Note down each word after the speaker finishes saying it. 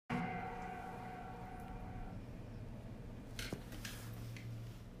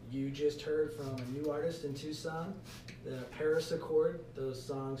You just heard from a new artist in Tucson, the Paris Accord. Those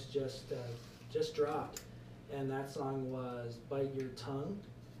songs just dropped, and that song was Bite Your Tongue.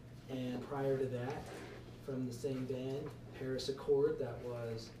 And prior to that, from the same band, Paris Accord, that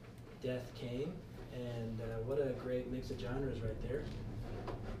was Death Came. And what a great mix of genres right there.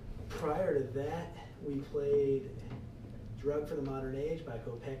 Prior to that, we played Drug for the Modern Age by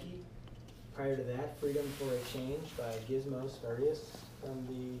Kopecky. Prior to that, Freedom for a Change by Gizmo Spurious from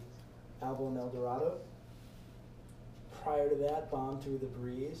the album El Dorado. Prior to that, Bomb Through the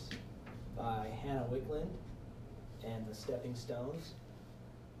Breeze by Hannah Wickland and the Stepping Stones.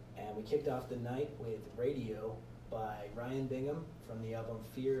 And we kicked off the night with Radio by Ryan Bingham from the album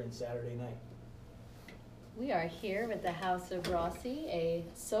Fear and Saturday Night. We are here with the House of Rossi, a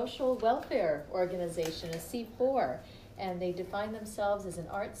social welfare organization, a C4, and they define themselves as an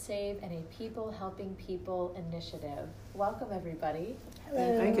art save and a people helping people initiative. Welcome, everybody.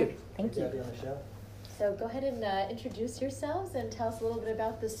 Hello. Thank you. Thank you. Good to be on the show. So go ahead and introduce yourselves and tell us a little bit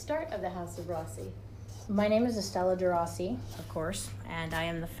about the start of the House of Rossi. My name is Estella De Rossi, of course, and I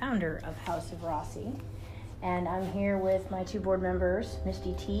am the founder of House of Rossi. And I'm here with my two board members,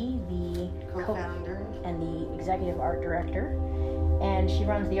 Misty T, the co-founder and the executive art director. And she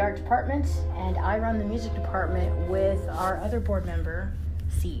runs the art department, and I run the music department with our other board member,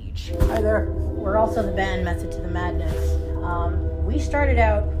 Siege. Hi there. We're also the band Method to the Madness. We started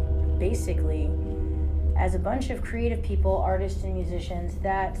out basically as a bunch of creative people, artists and musicians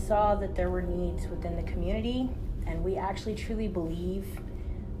that saw that there were needs within the community, and we actually truly believe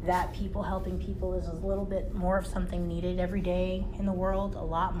that people helping people is a little bit more of something needed every day in the world, a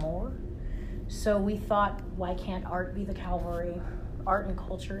lot more. So we thought, why can't art be the cavalry? Art and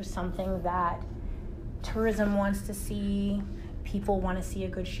culture is something that tourism wants to see. People want to see a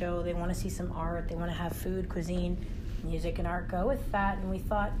good show. They want to see some art. They want to have food, cuisine, music, and art go with that. And we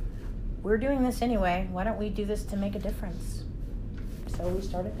thought, we're doing this anyway. Why don't we do this to make a difference? So we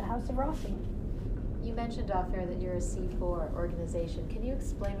started the House of Rossi. You mentioned off air that you're a C4 organization. Can you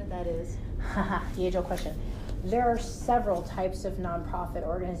explain what that is? The age-old question. There are several types of nonprofit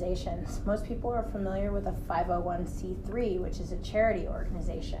organizations. Most people are familiar with a 501c3, which is a charity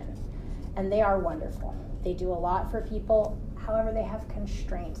organization, and they are wonderful. They do a lot for people. However, they have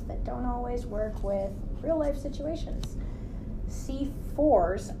constraints that don't always work with real-life situations.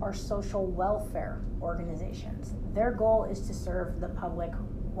 C4s are social welfare organizations. Their goal is to serve the public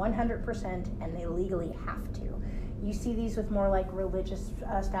 100%, and they legally have to. You see these with more like religious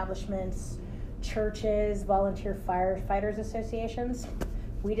establishments, churches, volunteer firefighters associations.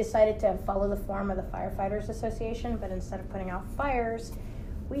 We decided to follow the form of the Firefighters Association, but instead of putting out fires,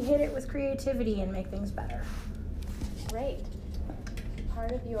 we hit it with creativity and make things better. Great.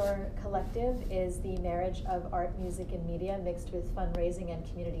 Part of your collective is the marriage of art, music, and media mixed with fundraising and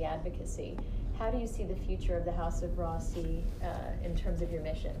community advocacy. How do you see the future of the House of Rossi in terms of your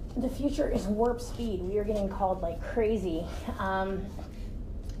mission? The future is warp speed. We are getting called like crazy.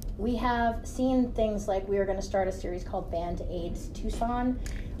 We have seen things like we are going to start a series called Band AIDS Tucson,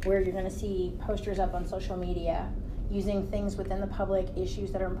 where you're going to see posters up on social media using things within the public,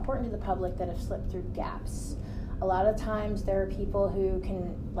 issues that are important to the public that have slipped through gaps. A lot of times there are people who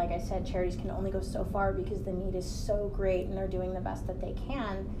can, like I said, charities can only go so far because the need is so great and they're doing the best that they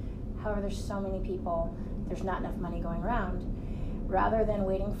can. However, there's so many people, there's not enough money going around. Rather than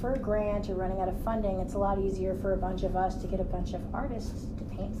waiting for a grant or running out of funding, it's a lot easier for a bunch of us to get a bunch of artists to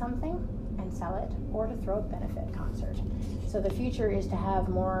paint something and sell it, or to throw a benefit concert. So the future is to have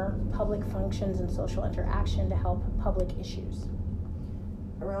more public functions and social interaction to help public issues.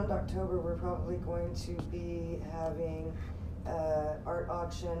 Around October, we're probably going to be having an art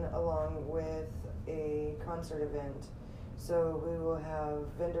auction along with a concert event. So we will have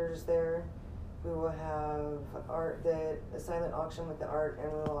vendors there. We will have a silent auction with the art,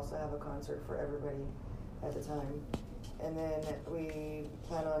 and we will also have a concert for everybody at the time. And then we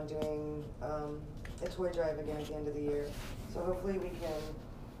plan on doing a toy drive again at the end of the year. So hopefully we can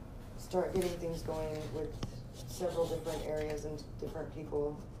start getting things going with several different areas and different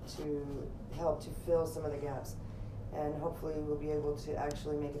people to help to fill some of the gaps. And hopefully we'll be able to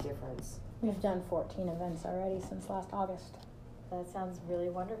actually make a difference. We've done 14 events already since last August. That sounds really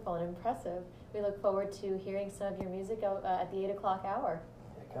wonderful and impressive. We look forward to hearing some of your music at the 8 o'clock hour.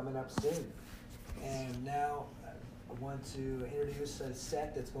 Yeah, coming up soon. And now I want to introduce a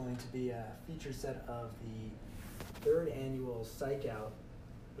set that's going to be a feature set of the 3rd annual Psych Out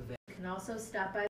event. You can also stop by